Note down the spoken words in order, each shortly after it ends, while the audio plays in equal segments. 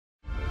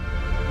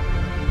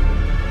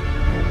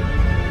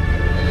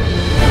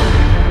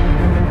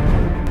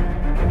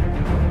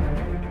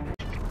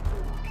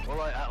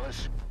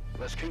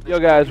Yo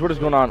guys, what is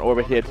going on?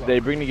 Orbit here today,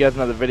 bringing you guys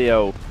another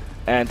video.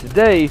 And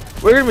today,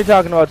 we're going to be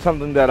talking about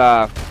something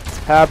that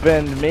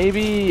happened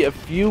maybe a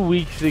few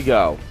weeks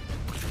ago.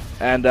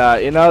 And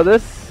you know,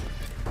 this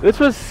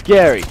was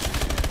scary.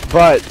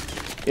 But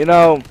you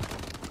know,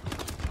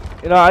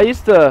 I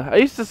used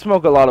to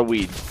smoke a lot of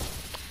weed.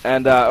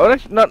 And well,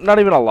 actually, not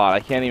even a lot. I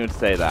can't even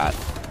say that.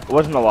 It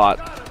wasn't a lot.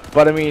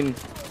 But I mean,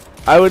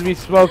 I would be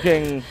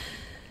smoking,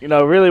 you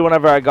know, really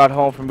whenever I got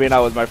home from being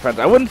out with my friends.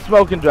 I wouldn't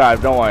smoke and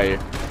drive, don't worry.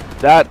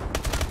 I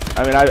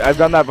mean, I've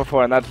done that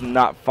before, and that's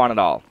not fun at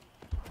all.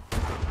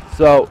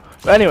 So,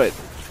 anyways,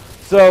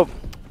 so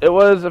it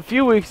was a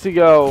few weeks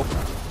ago,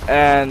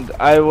 and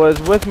I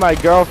was with my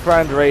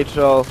girlfriend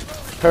Rachel,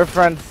 her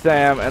friend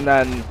Sam, and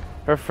then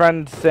her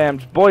friend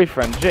Sam's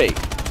boyfriend Jake.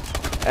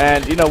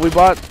 And you know, we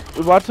bought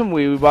some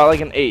weed. We bought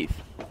like an eighth.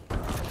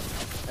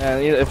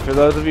 And you know, for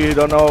those of you who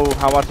don't know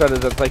how much that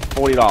is, that's like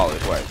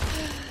 $40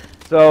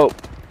 worth. So,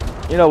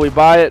 you know, we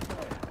buy it,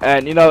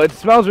 and you know, it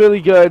smells really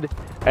good.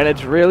 And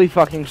it's really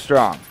fucking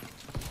strong.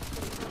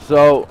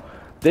 So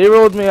they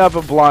rolled me up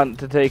a blunt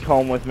to take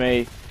home with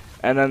me,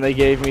 and then they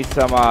gave me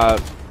some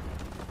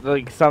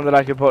like some that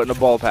I could put in a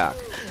bowl pack.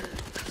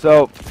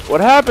 So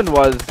what happened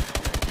was,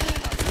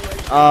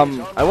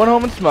 I went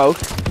home and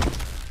smoked,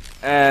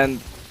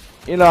 and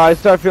you know, I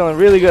started feeling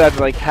really good after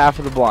like half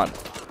of the blunt.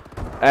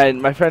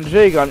 And my friend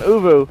Jake on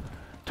Uvu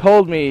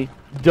told me,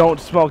 don't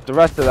smoke the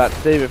rest of that,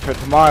 save it for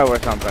tomorrow or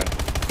something.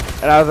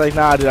 And I was like,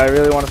 nah dude, I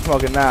really want to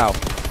smoke it now.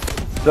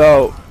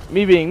 So,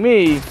 me being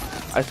me,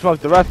 I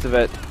smoked the rest of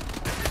it,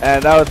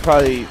 and that was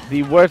probably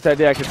the worst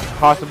idea I could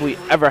possibly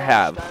ever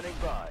have.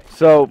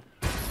 So,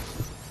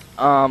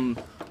 so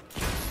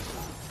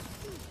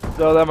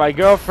then my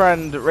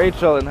girlfriend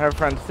Rachel and her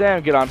friend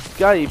Sam get on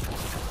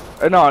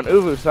Skype, or no, on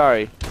Uvu,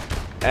 sorry,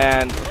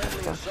 and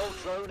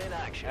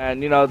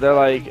you know, they're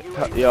like,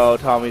 yo,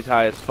 Tommy's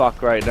high as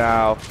fuck right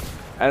now,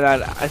 and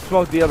then I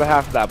smoked the other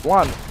half of that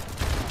blunt,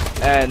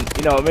 and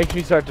you know, it makes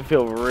me start to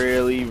feel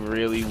really,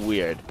 really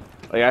weird.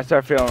 Like, I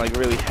start feeling like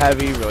really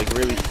heavy, like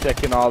really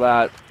sick and all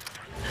that.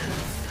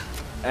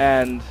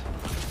 And,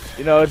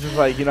 you know, it's just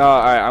like, you know,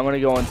 alright, I'm gonna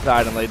go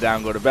inside and lay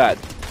down, go to bed.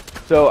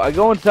 So I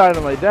go inside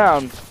and lay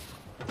down,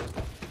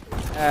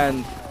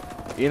 and,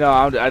 you know,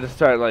 I just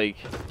start like,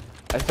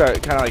 I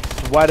start kind of like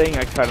sweating.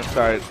 I kind of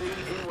start,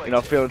 you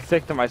know, feeling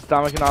sick to my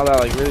stomach and all that,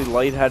 like really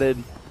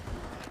lightheaded.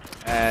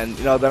 And,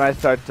 you know, then I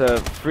start to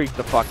freak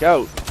the fuck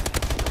out.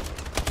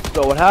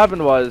 So what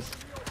happened was,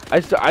 I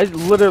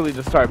literally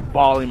just start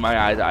bawling my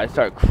eyes out. I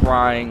start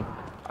crying.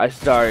 I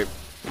start,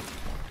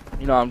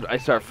 you know, I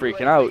start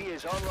freaking out.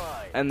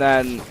 And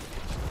then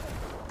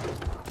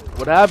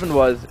what happened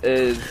was,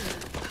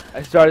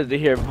 I started to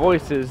hear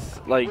voices,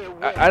 like,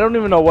 I don't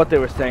even know what they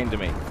were saying to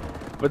me,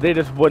 but they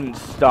just wouldn't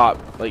stop,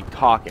 like,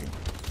 talking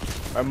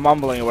or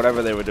mumbling or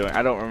whatever they were doing.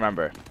 I don't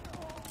remember.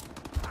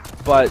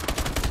 But,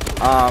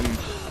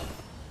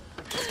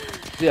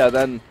 yeah,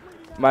 then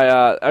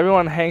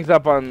everyone hangs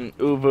up on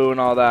Uvu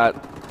and all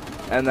that.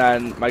 And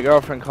then my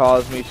girlfriend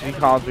calls me, she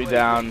calms me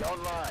down.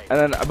 And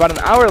then about an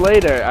hour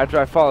later, after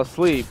I fall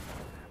asleep,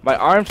 my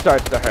arm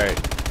starts to hurt.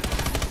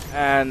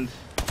 And,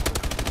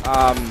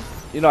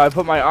 you know, I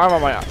put my arm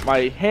on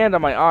my hand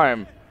on my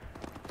arm,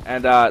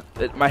 and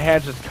my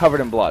hand's just covered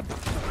in blood.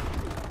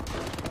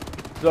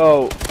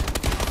 So,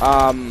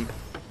 well,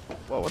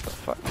 what the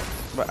fuck?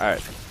 But,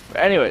 alright.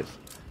 But anyways,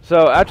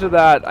 so after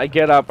that, I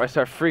get up, I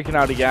start freaking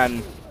out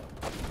again.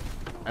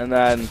 And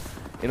then,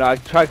 you know, I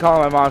tried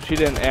calling my mom, she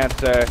didn't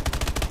answer.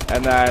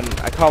 And then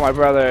I call my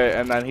brother,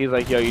 and then he's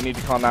like, yo, you need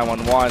to call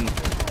 911.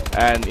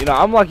 And, you know,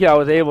 I'm lucky I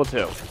was able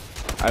to.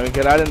 I mean,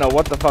 because I didn't know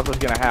what the fuck was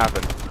going to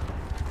happen.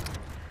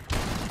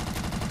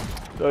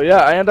 So, yeah,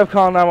 I end up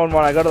calling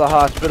 911. I go to the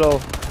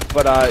hospital.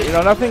 But, you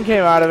know, nothing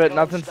came out of it.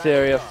 Nothing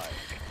serious.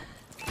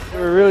 They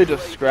were really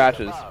just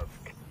scratches.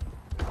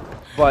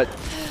 But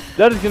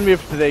that is going to be it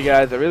for today,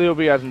 guys. I really hope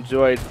you guys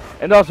enjoyed.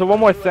 And also, one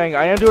more thing.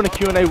 I am doing a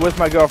Q&A with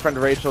my girlfriend,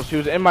 Rachel. She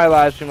was in my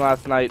live stream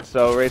last night.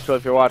 So, Rachel,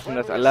 if you're watching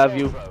this, I love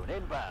you.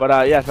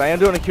 But, yes, I am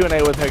doing a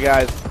Q&A with her,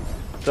 guys.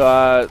 So,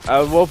 I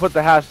will put the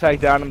hashtag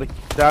down in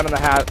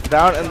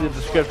the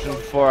description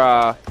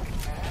for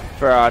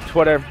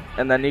Twitter.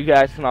 And then you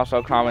guys can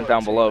also comment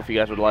down below if you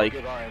guys would like.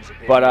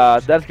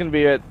 But, that's going to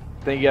be it.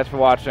 Thank you guys for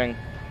watching.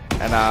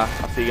 And,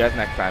 I'll see you guys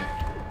next time.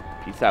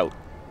 Peace out.